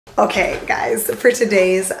Okay, guys, for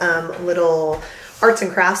today's little arts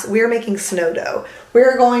and crafts, we are making snow dough.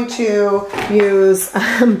 We're going to use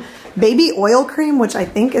baby oil cream, which I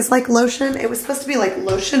think is like lotion. It was supposed to be like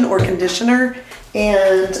lotion or conditioner,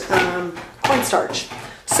 and cornstarch.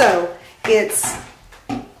 So it's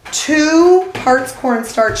 2 parts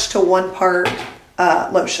cornstarch to 1 part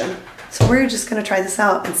lotion. So we're just gonna try this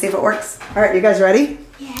out and see if it works. All right, you guys ready?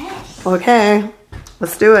 Yes. Okay,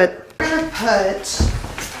 let's do it. We're gonna put...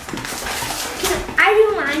 I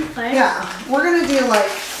do mine first. Yeah, we're gonna do like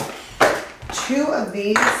 2 of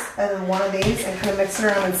these and then 1 of these and kind of mix it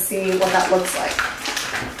around and see what that looks like.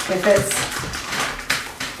 If it's...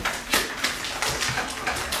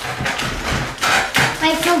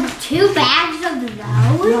 Like so 2 bags of those?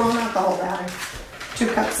 No, not the whole bag. 2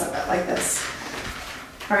 cups of it, like this.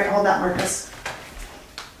 All right, hold that, Marcus.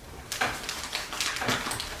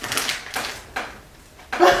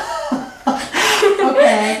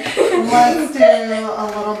 Okay, let's do a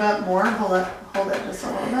little bit more. Hold it just a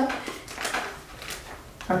little bit.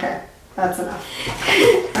 Okay, that's enough.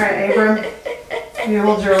 All right, Abram, you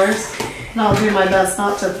hold yours. And I'll do my best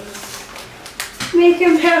not to Make a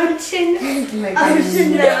mountain make of it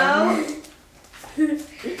snow.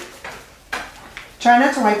 Try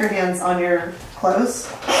not to wipe your hands on your clothes.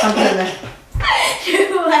 Something in there.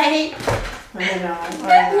 Wait. I know.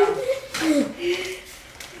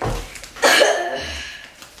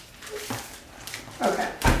 Okay.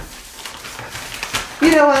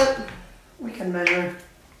 You know what? We can measure.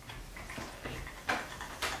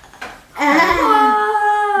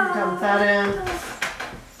 Dump that in.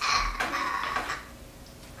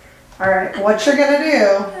 Alright, what you're going to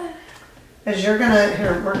do is you're going to,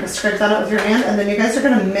 here, Marcus, scrape that out with your hand, and then you guys are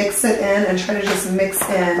going to mix it in and try to just mix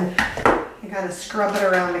in and kind of scrub it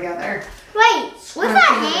around together. Wait, with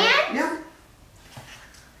that hand? Yeah.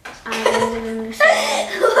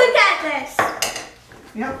 Look at this.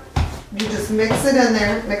 Yep. You just mix it in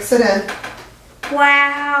there. Mix it in.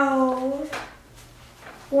 Wow.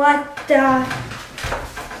 What the?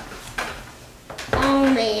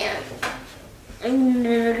 Oh man. I'm gonna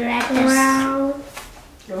regret this. Wow.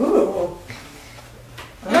 Ooh.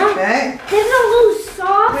 Okay. It's a little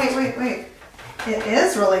soft. Wait. It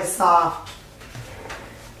is really soft.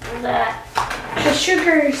 The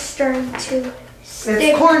sugar is starting to stick.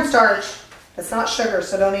 It's cornstarch. It's not sugar,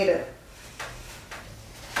 so don't eat it.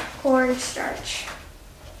 Cornstarch.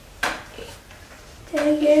 Did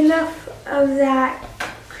I get enough of that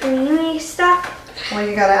creamy stuff? Well,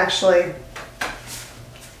 you gotta actually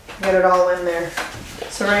get it all in there.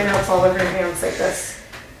 So right now it's all over your hands like this.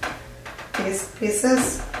 These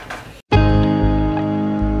pieces.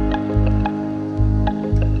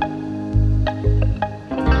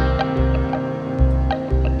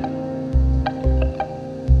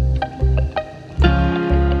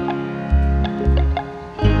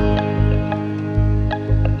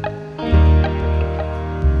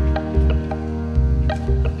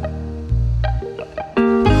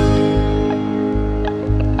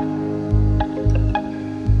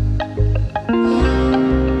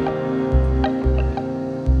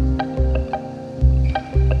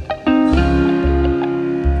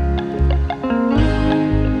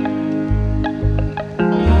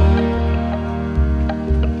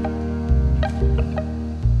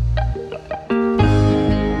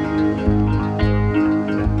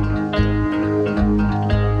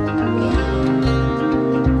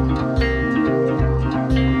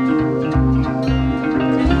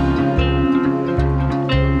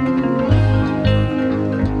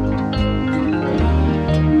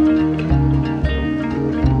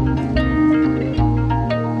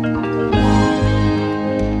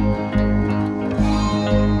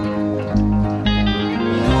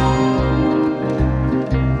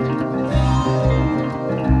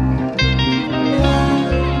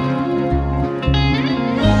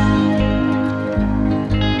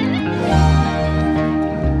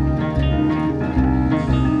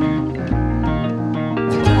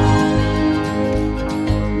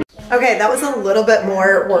 Okay, that was a little bit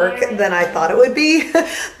more work than I thought it would be.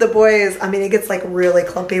 The boys, I mean, it gets like really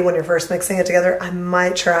clumpy when you're first mixing it together. I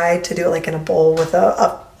might try to do it like in a bowl with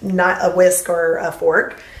not a whisk or a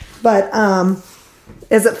fork. But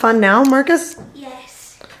is it fun now, Marcus?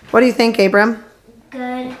 Yes. What do you think, Abram?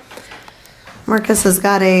 Good. Marcus has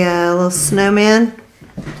got a little snowman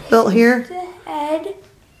built here. The head,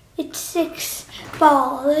 it's 6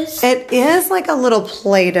 balls. It is like a little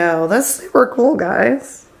Play-Doh. That's super cool,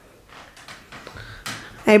 guys.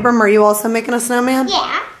 Abram, are you also making a snowman?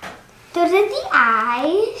 Yeah. Those are the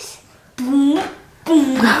eyes. Boom,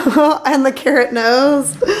 boom. And the carrot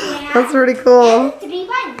nose. Yeah. That's pretty cool. And 3,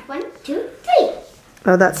 1. 1, 2, 3.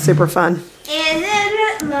 Oh, that's super fun. And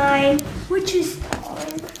then mine, which is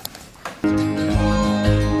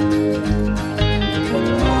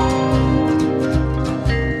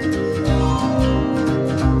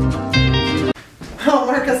Oh,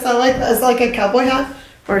 Marcus, I like that. It's like a cowboy hat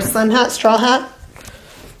or a sun hat, straw hat.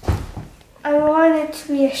 I want it to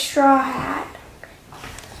be a straw hat.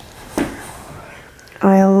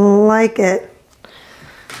 I like it.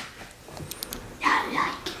 I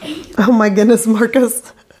like it. Oh my goodness,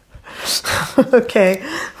 Marcus. Okay,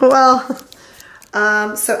 well,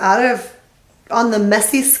 so on the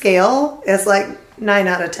messy scale, it's like 9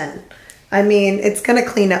 out of 10. I mean, it's gonna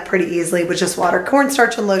clean up pretty easily with just water.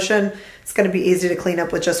 Cornstarch and lotion, it's gonna be easy to clean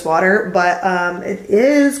up with just water, but it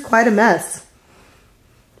is quite a mess.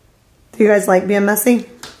 Do you guys like being messy?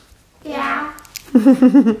 Yeah. Now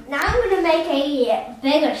I'm gonna make a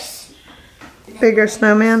Bigger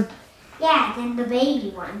snowman? yeah, than the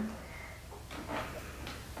baby one.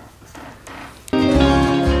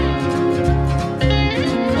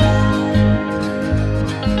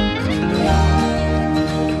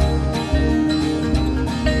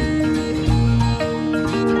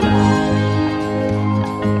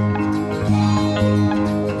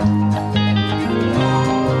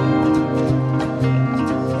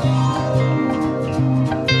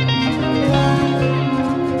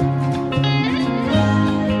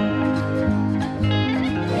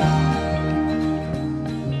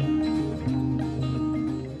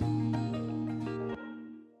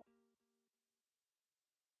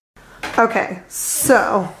 Okay,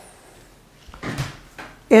 so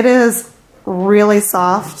it is really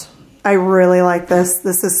soft. I really like this.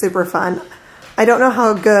 This is super fun. I don't know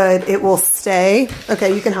how good it will stay.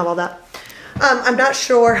 Okay, you can have all that. I'm not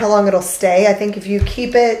sure how long it'll stay. I think if you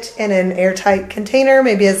keep it in an airtight container,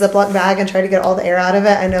 maybe a Ziploc bag, and try to get all the air out of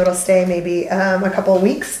it, I know it'll stay maybe a couple of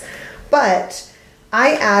weeks. But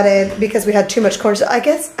I added, because we had too much corn, so I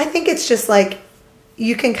think it's just like,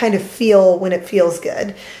 you can kind of feel when it feels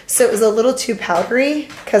good. So it was a little too powdery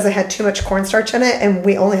because I had too much cornstarch in it, and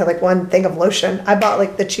we only had like one thing of lotion. I bought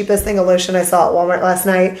like the cheapest thing of lotion I saw at Walmart last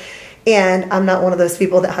night, and I'm not one of those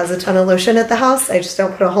people that has a ton of lotion at the house. I just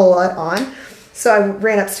don't put a whole lot on. So I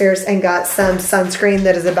ran upstairs and got some sunscreen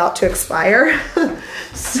that is about to expire.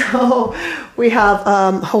 So we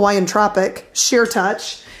have Hawaiian Tropic Sheer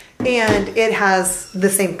Touch, and it has the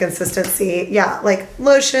same consistency. Yeah, like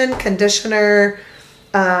lotion, conditioner,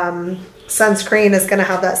 sunscreen is going to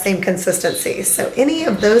have that same consistency. So any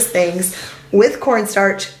of those things with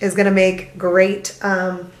cornstarch is going to make great,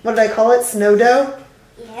 what did I call it? Snow dough?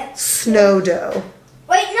 Yep. Snow dough.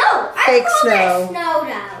 Wait, no. Fake I called snow. it snow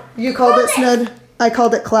dough. You called it snow? I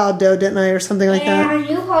called it cloud dough, didn't I? Or something like that. And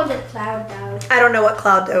you called it cloud dough. I don't know what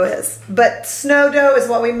cloud dough is, but snow dough is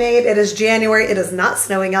what we made. It is January. It is not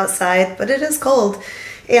snowing outside, but it is cold.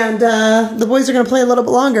 And the boys are going to play a little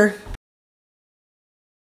bit longer.